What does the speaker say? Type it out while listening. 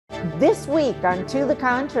This week on To the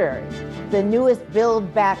Contrary, the newest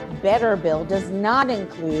Build Back Better bill does not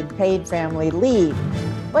include paid family leave.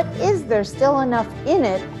 But is there still enough in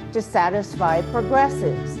it to satisfy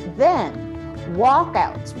progressives? Then,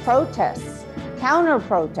 walkouts, protests,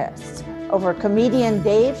 counter-protests over comedian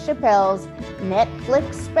Dave Chappelle's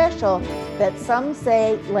Netflix special that some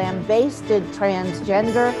say lambasted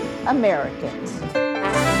transgender Americans.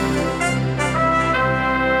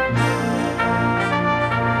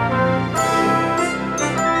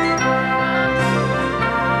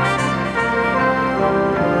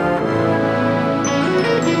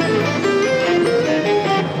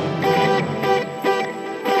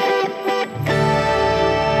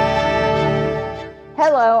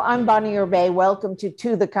 Hello, I'm Bonnie Urbay. Welcome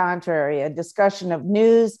to the Contrary, a discussion of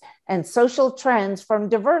news and social trends from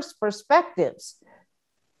diverse perspectives.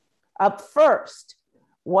 Up first,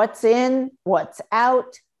 what's in, what's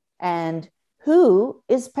out, and who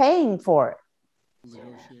is paying for it?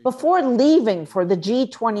 Before leaving for the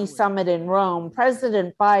G20 summit in Rome,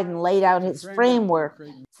 President Biden laid out his framework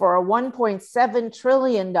for a $1.7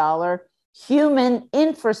 trillion human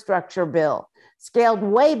infrastructure bill, scaled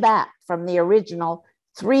way back from the original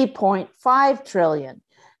 $3.5 trillion.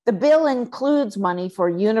 The bill includes money for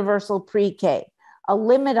universal pre-K, a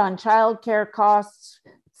limit on childcare costs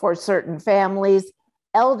for certain families,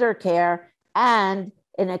 elder care, and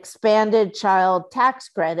an expanded child tax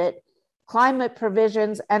credit, climate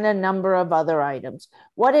provisions, and a number of other items.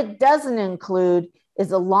 What it doesn't include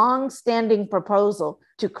is a long-standing proposal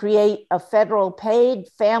to create a federal paid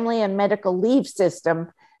family and medical leave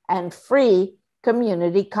system and free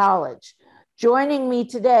community college. Joining me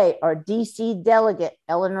today are DC Delegate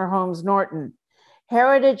Eleanor Holmes Norton,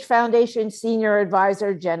 Heritage Foundation Senior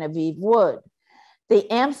Advisor Geneveive Wood, the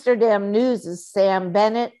Amsterdam News' Sam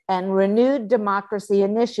Bennett, and Renewed Democracy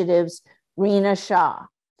Initiative's Rina Shah.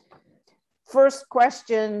 First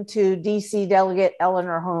question to DC Delegate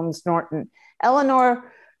Eleanor Holmes Norton.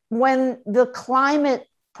 Eleanor, when the climate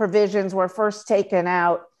provisions were first taken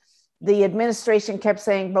out, the administration kept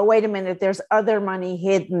saying, but wait a minute, there's other money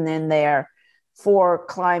hidden in there for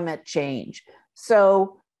climate change.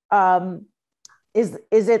 So is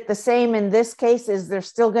it the same in this case? Is there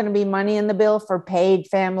still going to be money in the bill for paid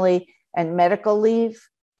family and medical leave?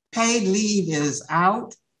 Paid leave is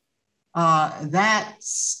out.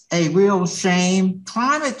 That's a real shame.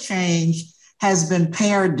 Climate change has been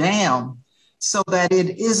pared down so that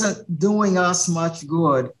it isn't doing us much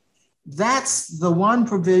good. That's the one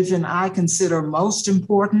provision I consider most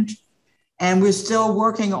important, and we're still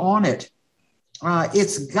working on it.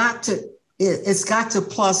 It's got to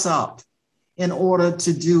plus up in order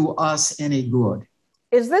to do us any good.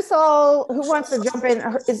 Is this all, who wants to jump in?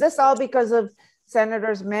 Is this all because of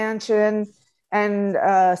Senators Manchin and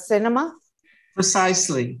Sinema?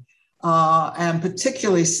 Precisely, and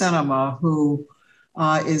particularly Sinema, who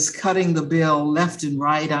is cutting the bill left and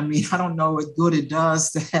right. I mean, I don't know what good it does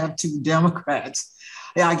to have two Democrats.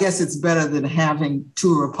 Yeah, I guess it's better than having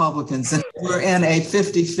two Republicans. And we're in a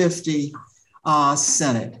 50-50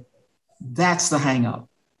 Senate. That's the hang up.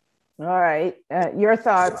 All right. Your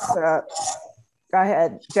thoughts? Go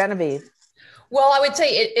ahead, Geneveive. Well, I would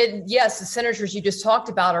say yes, the senators you just talked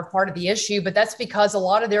about are part of the issue, but that's because a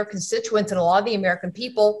lot of their constituents and a lot of the American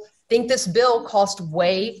people think this bill cost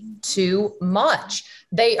way too much.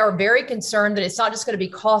 They are very concerned that it's not just going to be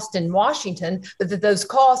cost in Washington, but that those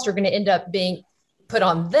costs are going to end up being put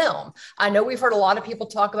on them. I know we've heard a lot of people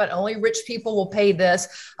talk about only rich people will pay this,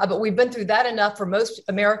 but we've been through that enough for most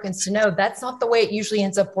Americans to know that's not the way it usually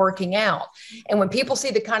ends up working out. And when people see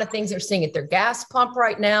the kind of things they're seeing at their gas pump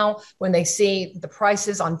right now, when they see the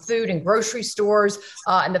prices on food in grocery stores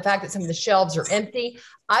and the fact that some of the shelves are empty,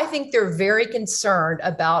 I think they're very concerned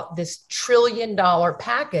about this $1 trillion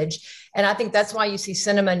package. And I think that's why you see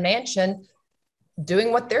Sinema and Manchin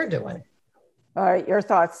doing what they're doing. All right, your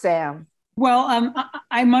thoughts, Sam. Well,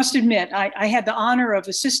 I must admit, I had the honor of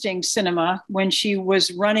assisting Sinema when she was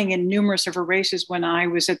running in numerous of her races when I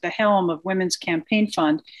was at the helm of Women's Campaign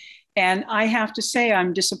Fund. And I have to say,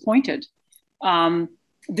 I'm disappointed.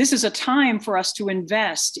 This is a time for us to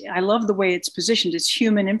invest. I love the way it's positioned. It's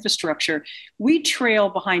human infrastructure. We trail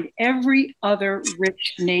behind every other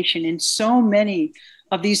rich nation in so many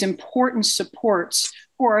of these important supports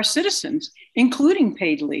for our citizens, including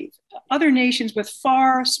paid leave. Other nations with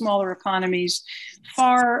far smaller economies,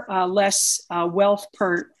 far less wealth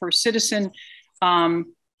per citizen,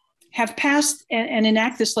 have passed and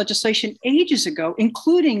enacted this legislation ages ago,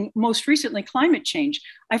 including most recently climate change.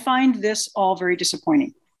 I find this all very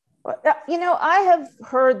disappointing. You know, I have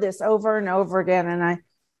heard this over and over again, and I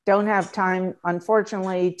don't have time,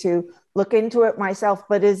 unfortunately, to look into it myself,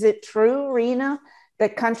 but is it true, Rina,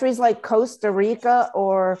 that countries like Costa Rica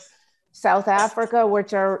or South Africa,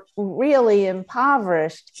 which are really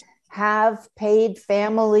impoverished, have paid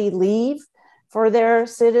family leave for their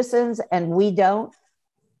citizens and we don't?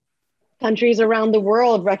 Countries around the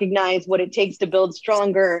world recognize what it takes to build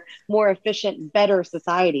stronger, more efficient, better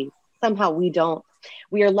societies. Somehow we don't.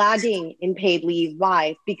 We are lagging in paid leave.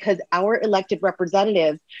 Why? Because our elected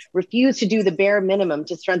representatives refuse to do the bare minimum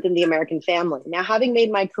to strengthen the American family. Now, having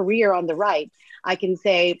made my career on the right, I can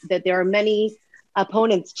say that there are many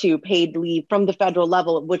opponents to paid leave from the federal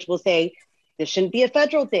level, which will say this shouldn't be a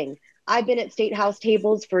federal thing. I've been at state house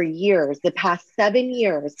tables for years, the past 7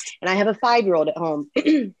 years, and I have a 5-year-old at home.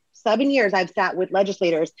 7 years I've sat with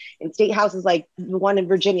legislators in state houses like the one in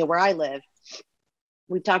Virginia where I live.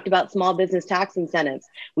 We've talked about small business tax incentives.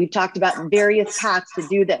 We've talked about various paths to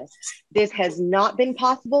do this. This has not been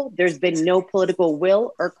possible. There's been no political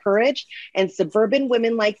will or courage. And suburban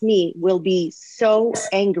women like me will be so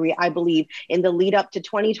angry, I believe, in the lead up to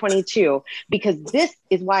 2022, because this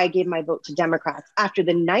is why I gave my vote to Democrats. After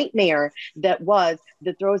the nightmare that was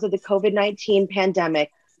the throes of the COVID-19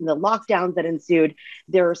 pandemic, and the lockdowns that ensued,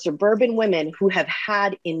 there are suburban women who have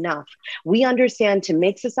had enough. We understand to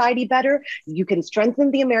make society better, you can strengthen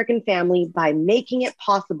the American family by making it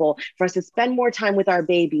possible for us to spend more time with our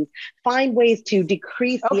babies, find ways to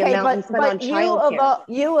decrease the amount we spend on childcare.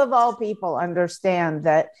 You of all people understand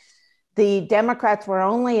that the Democrats were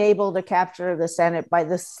only able to capture the Senate by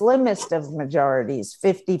the slimmest of majorities,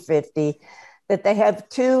 50-50, that they have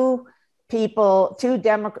two who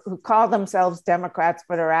call themselves Democrats,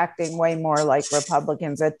 but are acting way more like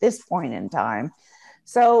Republicans at this point in time.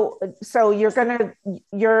 So you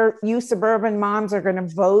suburban moms are going to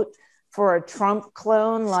vote for a Trump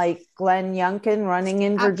clone like Glenn Youngkin running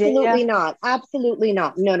in Virginia? Absolutely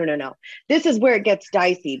not. No. This is where it gets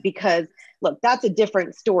dicey because look, that's a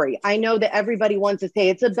different story. I know that everybody wants to say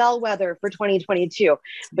it's a bellwether for 2022,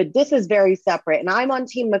 but this is very separate. And I'm on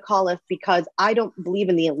Team McAuliffe because I don't believe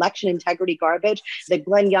in the election integrity garbage that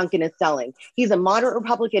Glenn Youngkin is selling. He's a moderate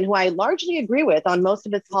Republican who I largely agree with on most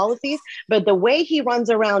of his policies, but the way he runs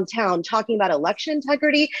around town talking about election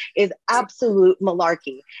integrity is absolute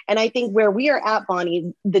malarkey. And I think where we are at,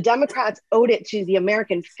 Bonnie, the Democrats owed it to the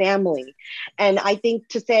American family. And I think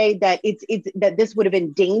to say that that this would have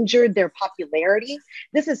endangered their popularity,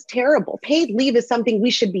 this is terrible. Paid leave is something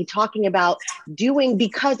we should be talking about doing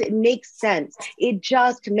because it makes sense. It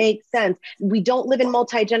just makes sense. We don't live in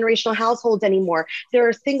multi-generational households anymore. There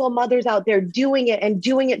are single mothers out there doing it and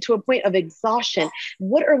doing it to a point of exhaustion.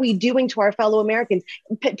 What are we doing to our fellow Americans?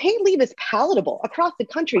 Paid leave is palatable across the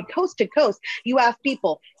country, coast to coast. You ask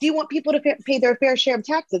people, do you want people to pay their fair share of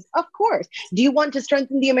taxes? Of course. Do you want to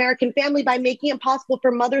strengthen the American family by making it possible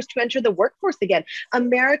for mothers to enter the workforce again?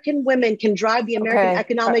 American women can drive the American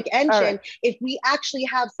economic engine if we actually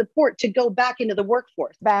have support to go back into the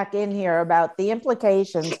workforce. Back in here about the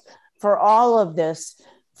implications for all of this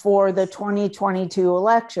for the 2022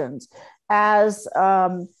 elections. As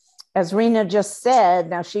Rina just said,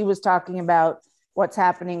 now she was talking about what's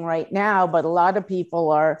happening right now, but a lot of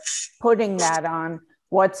people are putting that on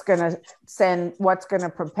what's going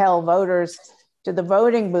to propel voters to the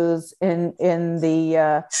voting booths in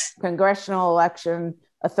the congressional election,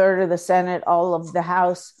 a third of the Senate, all of the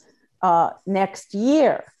House next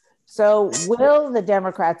year. So will the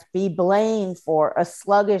Democrats be blamed for a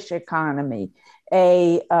sluggish economy,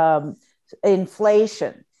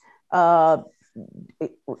 inflation, delays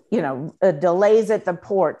at the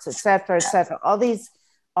ports, et cetera, all these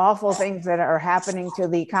awful things that are happening to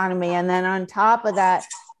the economy. And then on top of that,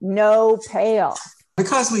 no payoff.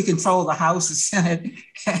 Because we control the House, the Senate,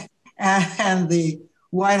 and the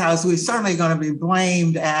White House, we're certainly going to be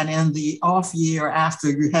blamed. And in the off year after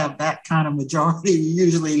you have that kind of majority, you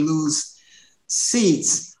usually lose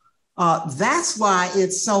seats. That's why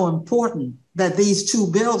it's so important that these two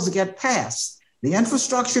bills get passed. The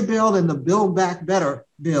infrastructure bill and the Build Back Better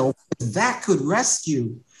bill, that could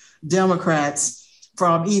rescue Democrats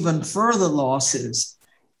from even further losses.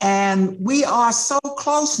 And we are so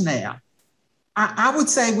close now. I would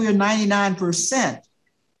say we're 99%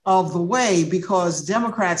 of the way because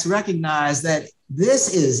Democrats recognize that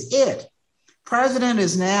this is it. President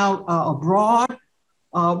is now abroad,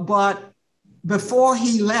 but before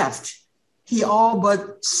he left, he all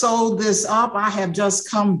but sold this up. I have just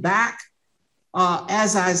come back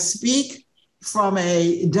as I speak from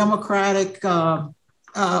a Democratic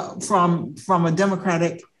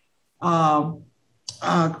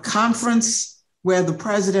conference where the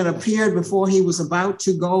president appeared before he was about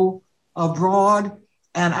to go abroad.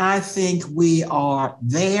 And I think we are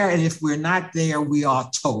there. And if we're not there, we are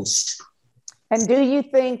toast. And do you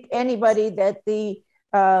think anybody that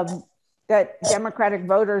that Democratic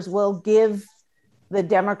voters will give the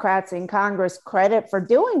Democrats in Congress credit for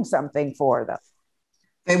doing something for them?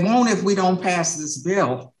 They won't if we don't pass this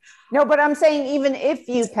bill. No, but I'm saying even if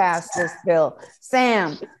you pass this bill,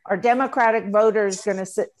 Sam, are Democratic voters going to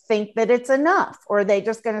think that it's enough? Or are they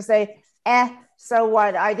just going to say, so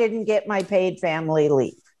what? I didn't get my paid family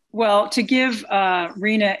leave. Well, to give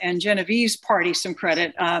Rina and Genevieve's party some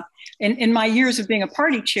credit, in my years of being a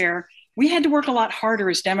party chair, we had to work a lot harder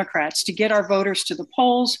as Democrats to get our voters to the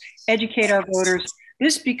polls, educate our voters.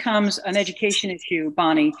 This becomes an education issue,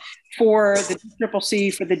 Bonnie, for the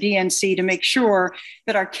CCC, for the DNC, to make sure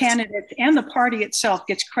that our candidates and the party itself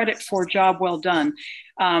gets credit for a job well done.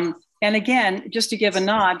 And again, just to give a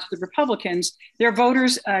nod to the Republicans, their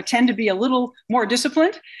voters tend to be a little more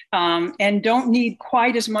disciplined and don't need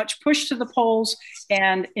quite as much push to the polls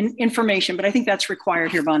and information. But I think that's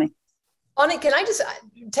required here, Bonnie. Bonnie, can I just,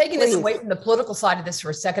 taking this away from the political side of this for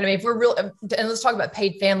a second, I mean, if we're real, and let's talk about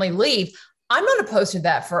paid family leave. I'm not opposed to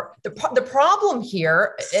that. For the problem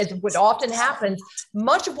here is what often happens.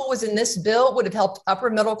 Much of what was in this bill would have helped upper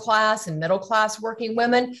middle class and middle class working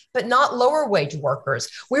women, but not lower wage workers.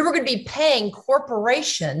 We were going to be paying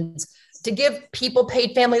corporations to give people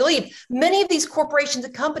paid family leave. Many of these corporations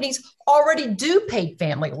and companies already do paid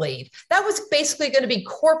family leave. That was basically going to be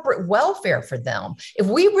corporate welfare for them. If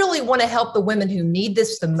we really want to help the women who need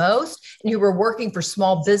this the most and who are working for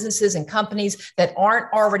small businesses and companies that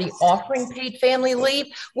aren't already offering paid family leave,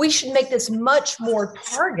 we should make this much more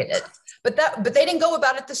targeted. But they didn't go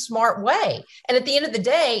about it the smart way. And at the end of the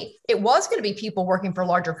day, it was going to be people working for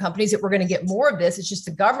larger companies that were going to get more of this. It's just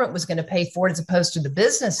the government was going to pay for it as opposed to the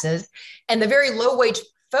businesses. And the very low wage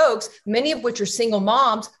folks, many of which are single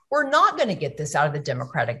moms, were not going to get this out of the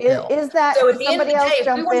Democratic bill. Is that so? At the end of the day, if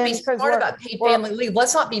we want to be smart about paid family leave,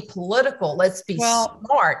 let's not be political. Let's be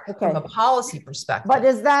smart from a policy perspective. But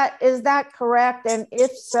is that correct? And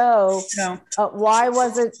if so, no. Why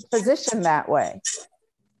was it positioned that way?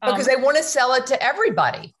 Because they want to sell it to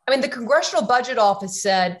everybody. I mean, the Congressional Budget Office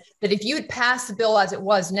said that if you had passed the bill as it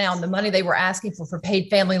was now and the money they were asking for paid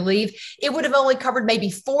family leave, it would have only covered maybe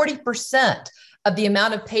 40% of the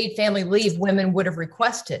amount of paid family leave women would have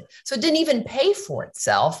requested. So it didn't even pay for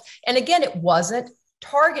itself. And again, it wasn't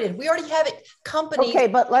targeted. We already have companies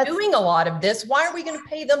doing a lot of this. Why are we going to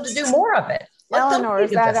pay them to do more of it? Eleanor,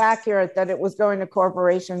 is that accurate that it was going to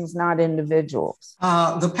corporations, not individuals?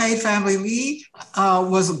 The paid family leave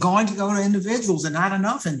was going to go to individuals and not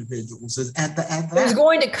enough individuals at that. It was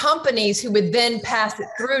going to companies who would then pass it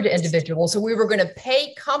through to individuals. So we were going to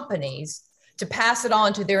pay companies to pass it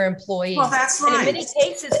on to their employees. Well, that's right. And in many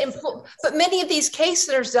cases, but many of these case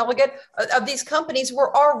centers, Delegate, of these companies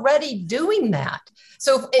were already doing that.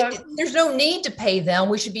 So there's no need to pay them.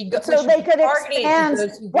 We should be so they could expand.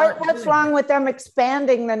 What's wrong with them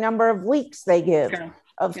expanding the number of weeks they give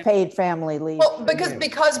of paid family leave? Well,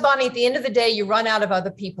 because Bonnie, at the end of the day, you run out of other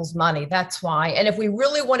people's money. That's why. And if we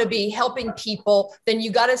really want to be helping people, then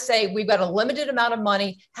you got to say we've got a limited amount of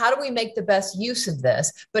money. How do we make the best use of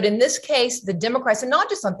this? But in this case, the Democrats, and not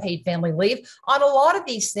just on paid family leave, on a lot of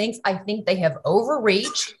these things, I think they have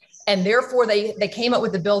overreached, and therefore they came up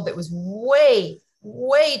with a bill that was way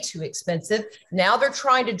too expensive. Now they're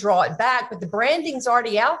trying to draw it back, but the branding's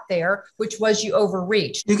already out there, which was you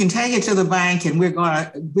overreached. You can take it to the bank and we're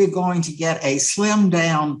going to get a slim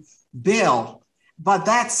down bill, but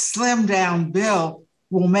that slim down bill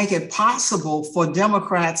will make it possible for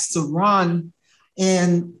Democrats to run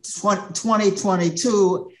in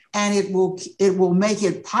 2022, and it will make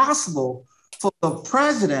it possible for the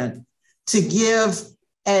president to give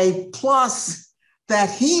a plus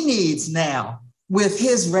that he needs now with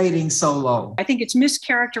his rating so low. I think it's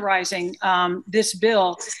mischaracterizing this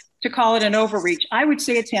bill to call it an overreach. I would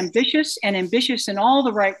say it's ambitious, and ambitious in all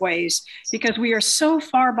the right ways, because we are so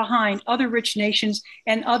far behind other rich nations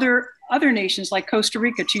and other nations like Costa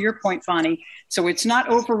Rica, to your point, Bonnie. So it's not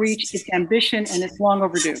overreach, it's ambition, and it's long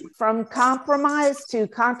overdue. From compromise to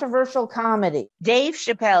controversial comedy. Dave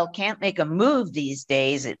Chappelle can't make a move these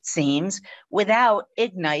days, it seems, without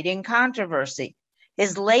igniting controversy.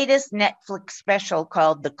 His latest Netflix special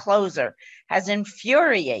called The Closer has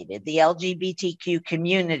infuriated the LGBTQ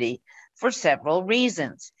community for several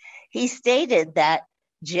reasons. He stated that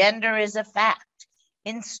gender is a fact,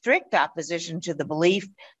 in strict opposition to the belief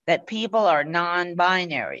that people are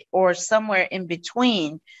non-binary or somewhere in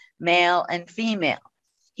between male and female.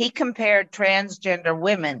 He compared transgender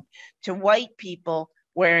women to white people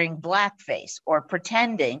wearing blackface or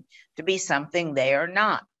pretending to be something they are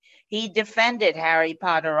not. he defended Harry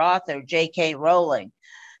Potter author J.K. Rowling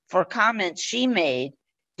for comments she made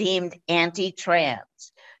deemed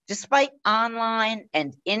anti-trans. Despite online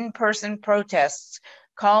and in-person protests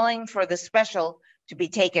calling for the special to be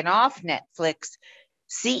taken off Netflix,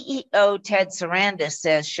 CEO Ted Sarandis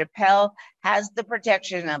says Chappelle has the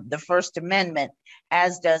protection of the First Amendment,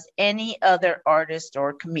 as does any other artist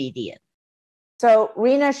or comedian. So,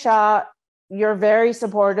 Rina Shah, you're very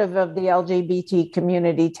supportive of the LGBT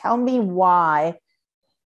community. Tell me why,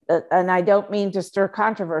 and I don't mean to stir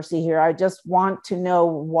controversy here. I just want to know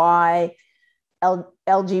why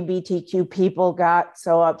LGBTQ people got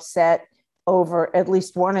so upset over at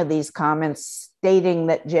least one of these comments stating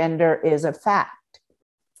that gender is a fact.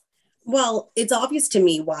 Well, it's obvious to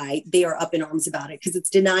me why they are up in arms about it, because it's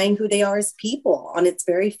denying who they are as people on its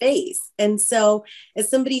very face. And so, as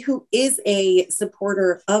somebody who is a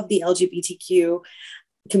supporter of the LGBTQ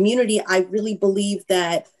community, I really believe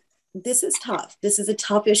that this is tough. This is a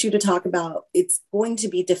tough issue to talk about. It's going to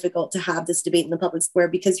be difficult to have this debate in the public square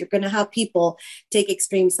because you're going to have people take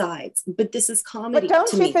extreme sides. But this is comedy. But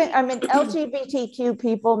don't you think, I mean, LGBTQ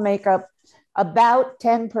people make up about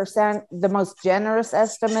 10%, the most generous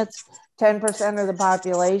estimates, 10% of the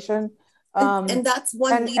population. And that's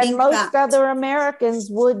one leading and most fact. other Americans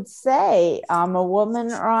would say, I'm a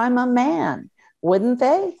woman or I'm a man, wouldn't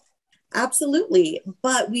they? Absolutely.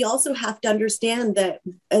 But we also have to understand that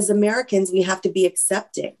as Americans, we have to be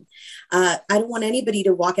accepting. I don't want anybody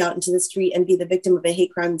to walk out into the street and be the victim of a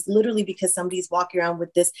hate crime, literally because somebody's walking around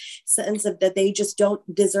with this sense of that they just don't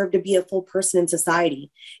deserve to be a full person in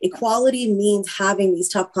society. Equality means having these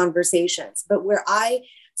tough conversations. But where I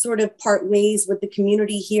sort of part ways with the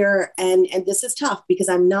community here, and this is tough because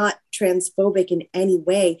I'm not transphobic in any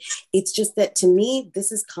way. It's just that to me,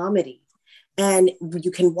 this is comedy. And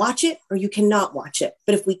you can watch it or you cannot watch it.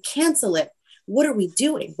 But if we cancel it, what are we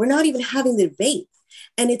doing? We're not even having the debate.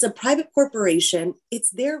 And it's a private corporation.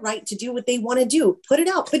 It's their right to do what they want to do. Put it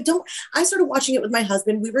out. But I started watching it with my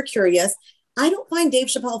husband. We were curious. I don't find Dave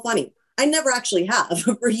Chappelle funny. I never actually have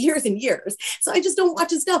for years and years. So I just don't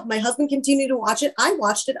watch his stuff. My husband continued to watch it. I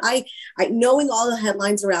watched it. I knowing all the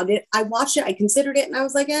headlines around it, I watched it. I considered it. And I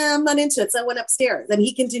was like, I'm not into it. So I went upstairs and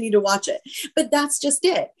he continued to watch it. But that's just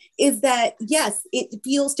it, is that, yes, it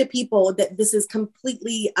feels to people that this is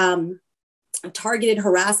completely targeted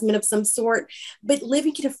harassment of some sort, but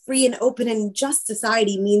living in a free and open and just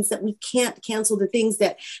society means that we can't cancel the things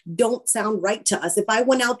that don't sound right to us. If I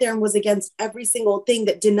went out there and was against every single thing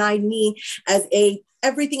that denied me as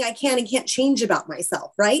everything I can and can't change about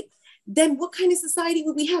myself, right? Then what kind of society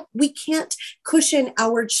would we have? We can't cushion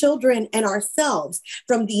our children and ourselves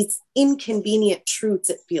from these inconvenient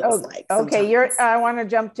truths, it feels like. Okay, I want to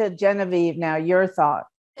jump to Geneveive now. Your thought.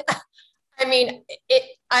 I mean,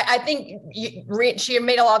 I think she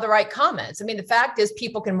made a lot of the right comments. I mean, the fact is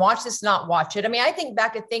people can watch this, not watch it. I mean, I think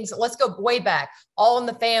back at things, let's go way back, All in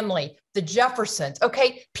the Family, the Jeffersons.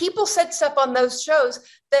 Okay, people said stuff on those shows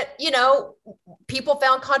that, people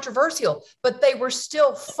found controversial, but they were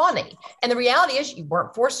still funny. And the reality is you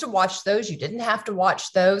weren't forced to watch those. You didn't have to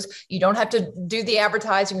watch those. You don't have to do the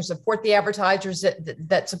advertising or support the advertisers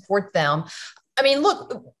that support them. I mean,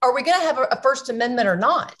 look, are we going to have a First Amendment or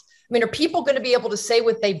not? I mean, are people going to be able to say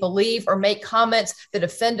what they believe or make comments that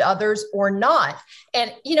offend others or not?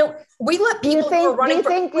 And, we let people who are running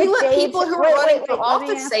for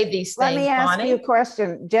office say these things. Let me ask you a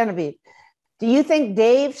question, Geneveive. Do you think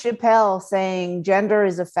Dave Chappelle saying gender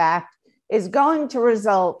is a fact is going to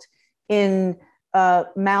result in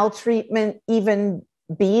maltreatment, even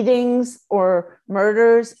beatings or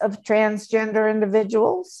murders of transgender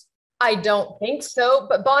individuals? I don't think so.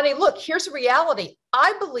 But Bonnie, look, here's the reality.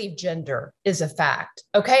 I believe gender is a fact.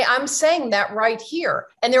 Okay. I'm saying that right here.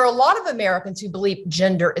 And there are a lot of Americans who believe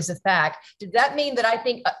gender is a fact. Does that mean that I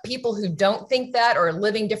think people who don't think that or are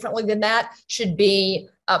living differently than that should be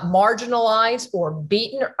marginalized or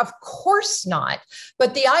beaten? Of course not.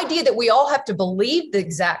 But the idea that we all have to believe the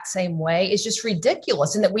exact same way is just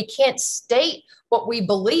ridiculous, and that we can't state what we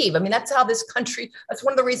believe. I mean, that's how this country, that's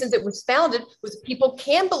one of the reasons it was founded, was people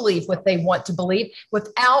can believe what they want to believe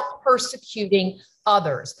without persecuting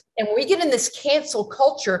others. And when we get in this cancel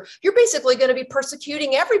culture, you're basically going to be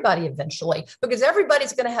persecuting everybody eventually, because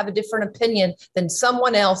everybody's going to have a different opinion than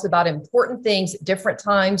someone else about important things at different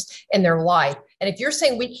times in their life. And if you're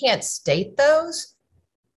saying we can't state those,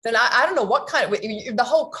 then I don't know what kind of, the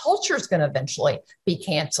whole culture is going to eventually be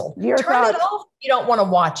canceled. Turn it off if you don't want to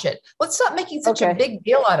watch it. Let's stop making such a big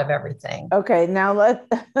deal out of everything. Okay, now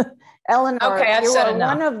Eleanor, I've you said are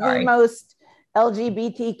enough. one of the most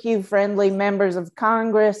LGBTQ friendly members of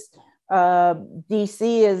Congress. DC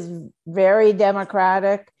is very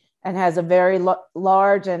democratic. and has a very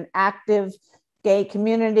large and active gay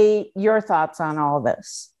community. Your thoughts on all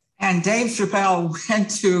this? And Dave Chappelle went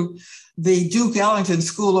to the Duke Ellington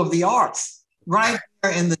School of the Arts right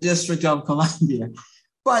there in the District of Columbia.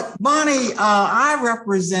 But Bonnie, I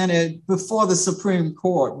represented before the Supreme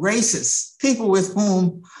Court racists, people with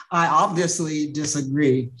whom I obviously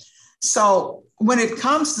disagree. So when it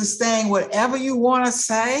comes to saying whatever you want to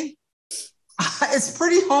say, it's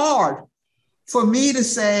pretty hard for me to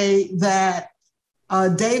say that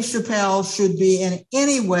Dave Chappelle should be in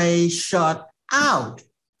any way shut out.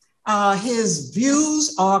 His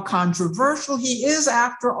views are controversial. He is,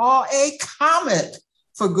 after all, a comic,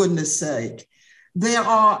 for goodness sake. There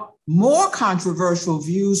are more controversial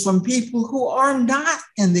views from people who are not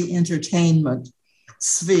in the entertainment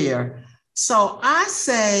sphere. So I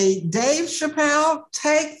say, Dave Chappelle,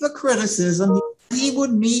 take the criticism. He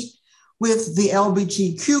would meet with the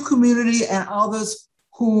LGBTQ community and others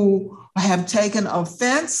who have taken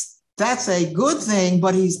offense. That's a good thing,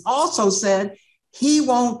 but he's also said he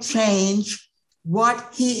won't change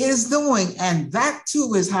what he is doing. And that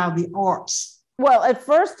too is how the arts. Well, at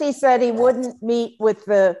first he said he wouldn't meet with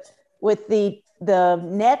the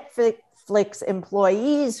Netflix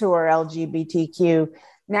employees who are LGBTQ.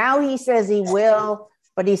 Now he says he will,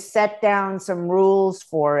 but he set down some rules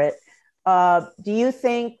for it. Do you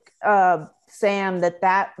think, Sam,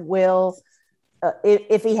 that will,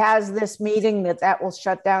 if he has this meeting, that will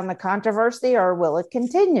shut down the controversy, or will it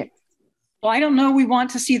continue? Well, I don't know. We want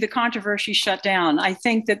to see the controversy shut down. I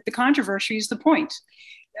think that the controversy is the point.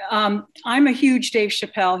 I'm a huge Dave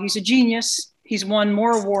Chappelle. He's a genius. He's won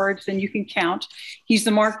more awards than you can count. He's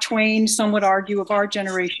the Mark Twain, some would argue, of our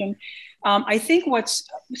generation. I think what's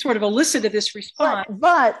sort of elicited this response.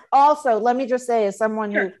 But also, let me just say, as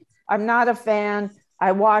someone who, I'm not a fan.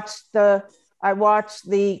 I watched the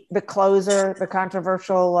closer, the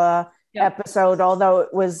controversial episode, although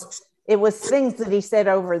it was things that he said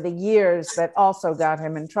over the years that also got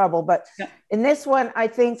him in trouble. But in this one, I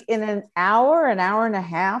think in an hour and a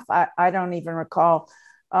half, I don't even recall,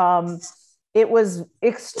 it was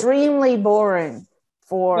extremely boring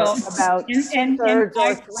for about 2/3 or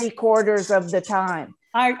 3/4 of the time.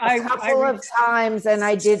 A couple of times, and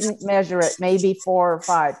I didn't measure it, maybe 4 or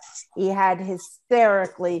 5. He had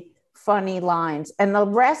hysterically funny lines. And the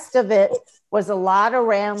rest of it was a lot of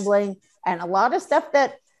rambling and a lot of stuff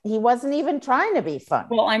that he wasn't even trying to be funny.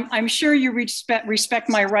 Well, I'm sure you respect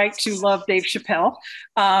my right to love Dave Chappelle.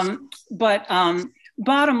 But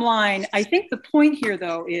bottom line, I think the point here,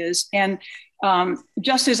 though, is, and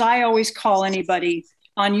just as I always call anybody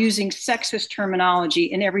on using sexist terminology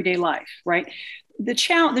in everyday life, right? The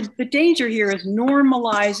danger here is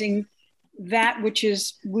normalizing that which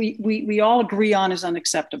is we all agree on is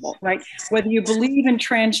unacceptable, right? Whether you believe in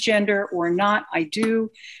transgender or not, I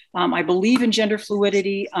do. I believe in gender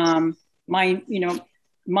fluidity. My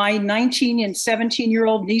 19 and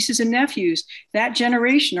 17-year-old nieces and nephews, that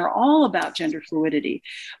generation, are all about gender fluidity.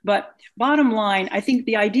 But bottom line, I think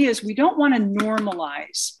the idea is we don't want to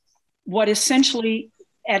normalize what essentially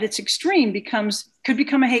at its extreme could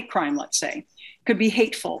become a hate crime, let's say, could be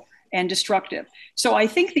hateful and destructive. So I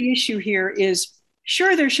think the issue here is,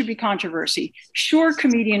 sure, there should be controversy. Sure,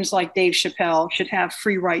 comedians like Dave Chappelle should have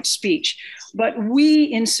free right speech. But we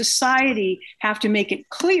in society have to make it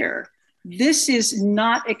clear this is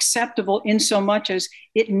not acceptable in so much as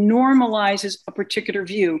it normalizes a particular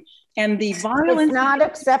view. And the violence— It's not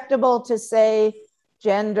acceptable to say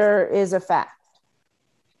gender is a fact.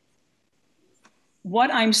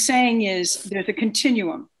 What I'm saying is there's a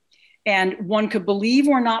continuum. And one could believe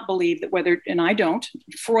or not believe that whether, and I don't,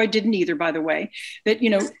 Freud didn't either, by the way, that,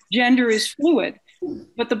 gender is fluid.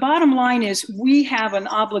 But the bottom line is we have an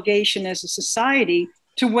obligation as a society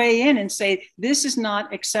to weigh in and say, this is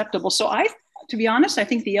not acceptable. So to be honest, I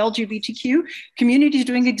think the LGBTQ community is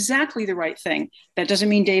doing exactly the right thing. That doesn't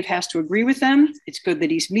mean Dave has to agree with them. It's good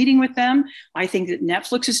that he's meeting with them. I think that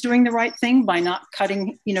Netflix is doing the right thing by not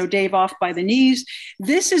cutting, Dave off by the knees.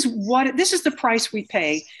 This is the price we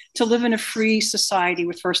pay to live in a free society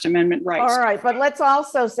with First Amendment rights. All right, but let's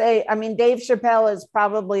also say, Dave Chappelle is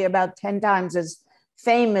probably about 10 times as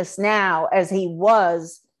famous now as he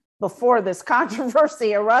was before this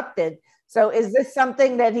controversy erupted. So is this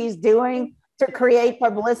something that he's doing to create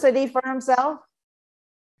publicity for himself?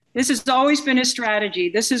 This has always been his strategy.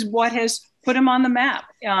 This is what has put him on the map,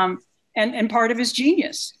 and part of his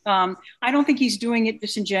genius. I don't think he's doing it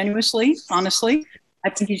disingenuously, honestly. I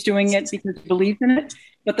think he's doing it because he believes in it.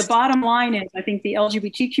 But the bottom line is, I think the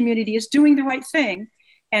LGBT community is doing the right thing.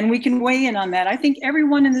 And we can weigh in on that. I think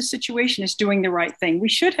everyone in this situation is doing the right thing. We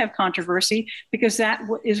should have controversy because that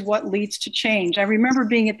is what leads to change. I remember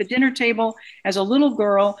being at the dinner table as a little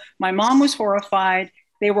girl. My mom was horrified.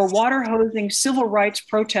 They were water hosing civil rights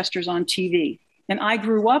protesters on TV. And I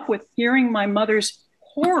grew up with hearing my mother's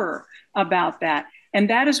horror about that. And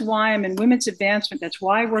that is why I'm in women's advancement. That's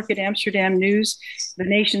why I work at Amsterdam News, the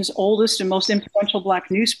nation's oldest and most influential Black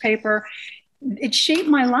newspaper. It shaped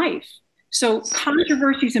my life. So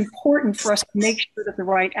controversy is important for us to make sure that the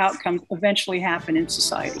right outcomes eventually happen in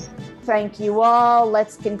society. Thank you all.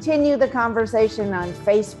 Let's continue the conversation on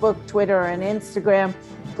Facebook, Twitter, and Instagram.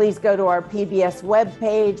 Please go to our PBS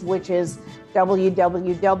webpage, which is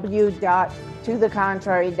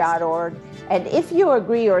www.tothecontrary.org. And if you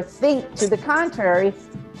agree or think to the contrary,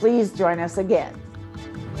 please join us again.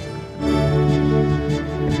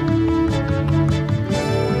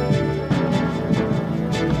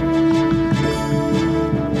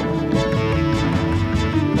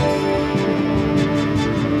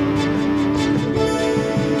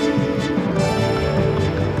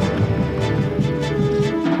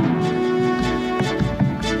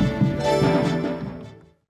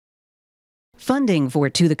 Funding for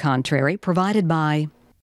To the Contrary provided by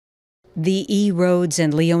the E. Rhodes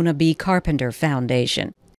and Leona B. Carpenter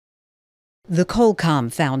Foundation, the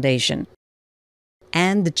Colcom Foundation,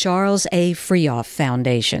 and the Charles A. Freoff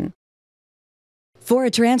Foundation. For a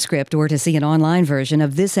transcript or to see an online version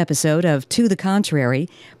of this episode of To the Contrary,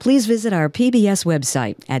 please visit our PBS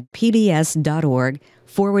website at pbs.org/To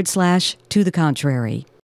the Contrary.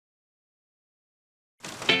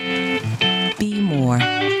 Be more.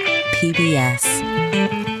 PBS.